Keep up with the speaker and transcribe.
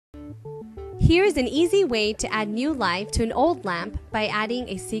Here's an easy way to add new life to an old lamp by adding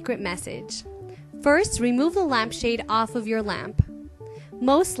a secret message. First, remove the lampshade off of your lamp.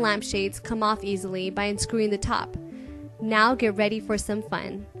 Most lampshades come off easily by unscrewing the top. Now get ready for some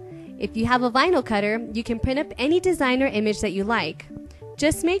fun. If you have a vinyl cutter, you can print up any design or image that you like.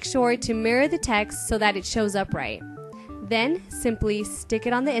 Just make sure to mirror the text so that it shows up right. Then, simply stick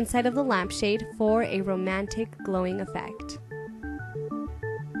it on the inside of the lampshade for a romantic glowing effect.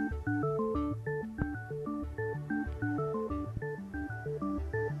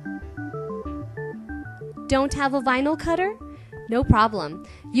 Don't have a vinyl cutter? No problem.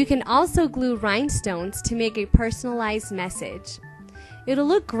 You can also glue rhinestones to make a personalized message. It'll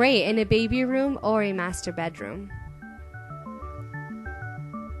look great in a baby room or a master bedroom.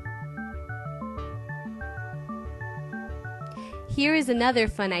 Here is another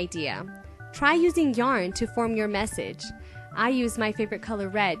fun idea. Try using yarn to form your message. I use my favorite color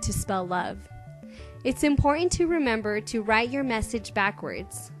red to spell love. It's important to remember to write your message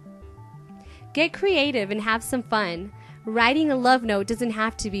backwards. Get creative and have some fun. Writing a love note doesn't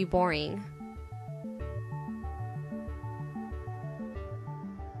have to be boring.